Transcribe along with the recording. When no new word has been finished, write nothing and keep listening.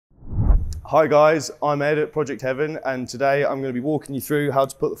Hi guys, I'm Ed at Project Heaven, and today I'm going to be walking you through how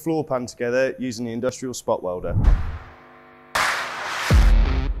to put the floor pan together using the industrial spot welder.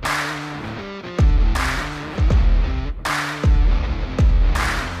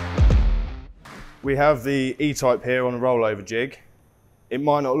 We have the E-type here on a rollover jig. It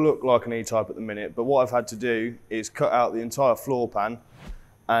might not look like an E-type at the minute, but what I've had to do is cut out the entire floor pan,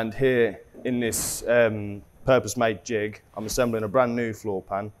 and here in this purpose-made jig, I'm assembling a brand new floor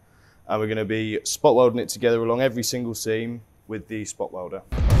pan, and we're going to be spot welding it together along every single seam with the spot welder.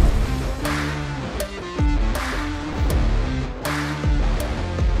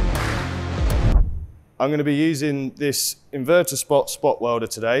 I'm going to be using this inverter spot welder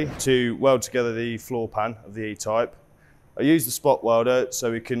today to weld together the floor pan of the E-type. I use the spot welder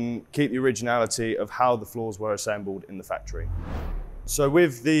so we can keep the originality of how the floors were assembled in the factory. So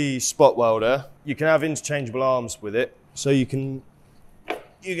with the spot welder, you can have interchangeable arms with it. So you can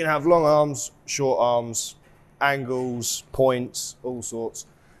have long arms, short arms, angles, points, all sorts,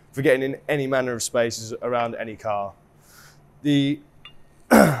 for getting in any manner of spaces around any car. The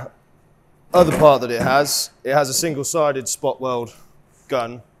other part that it has a single-sided spot weld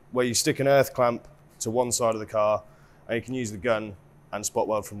gun where you stick an earth clamp to one side of the car and you can use the gun and spot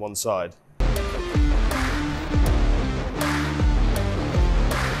weld from one side.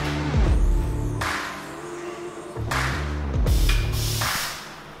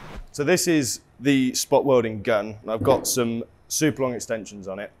 So this is the spot welding gun, and I've got some super long extensions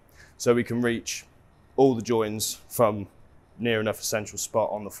on it so we can reach all the joins from near enough a central spot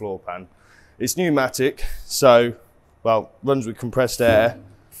on the floor pan. It's pneumatic, so, well, runs with compressed air,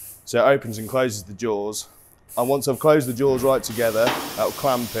 so it opens and closes the jaws. And once I've closed the jaws right together, that'll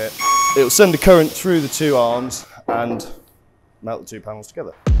clamp it. It'll send a current through the two arms and melt the two panels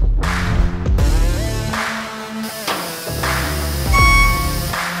together.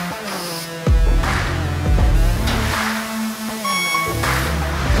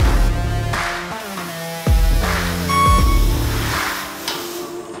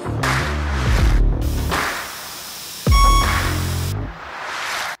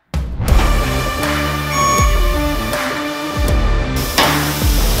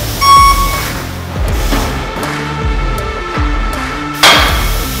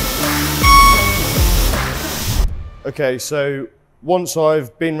 Okay, so once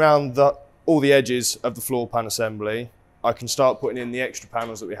I've been round all the edges of the floor pan assembly, I can start putting in the extra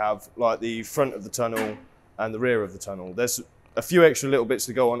panels that we have, like the front of the tunnel and the rear of the tunnel. There's a few extra little bits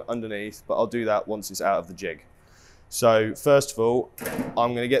to go on underneath, but I'll do that once it's out of the jig. So first of all,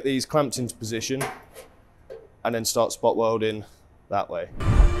 I'm going to get these clamped into position and then start spot welding that way.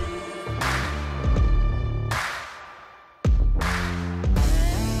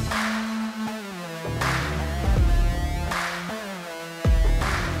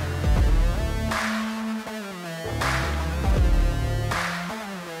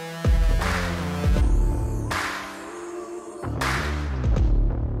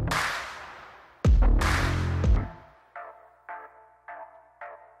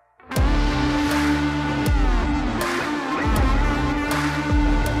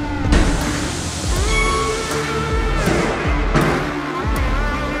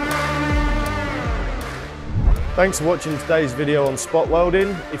 Thanks for watching today's video on spot welding.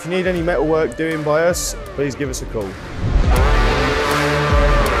 If you need any metal work doing by us, please give us a call.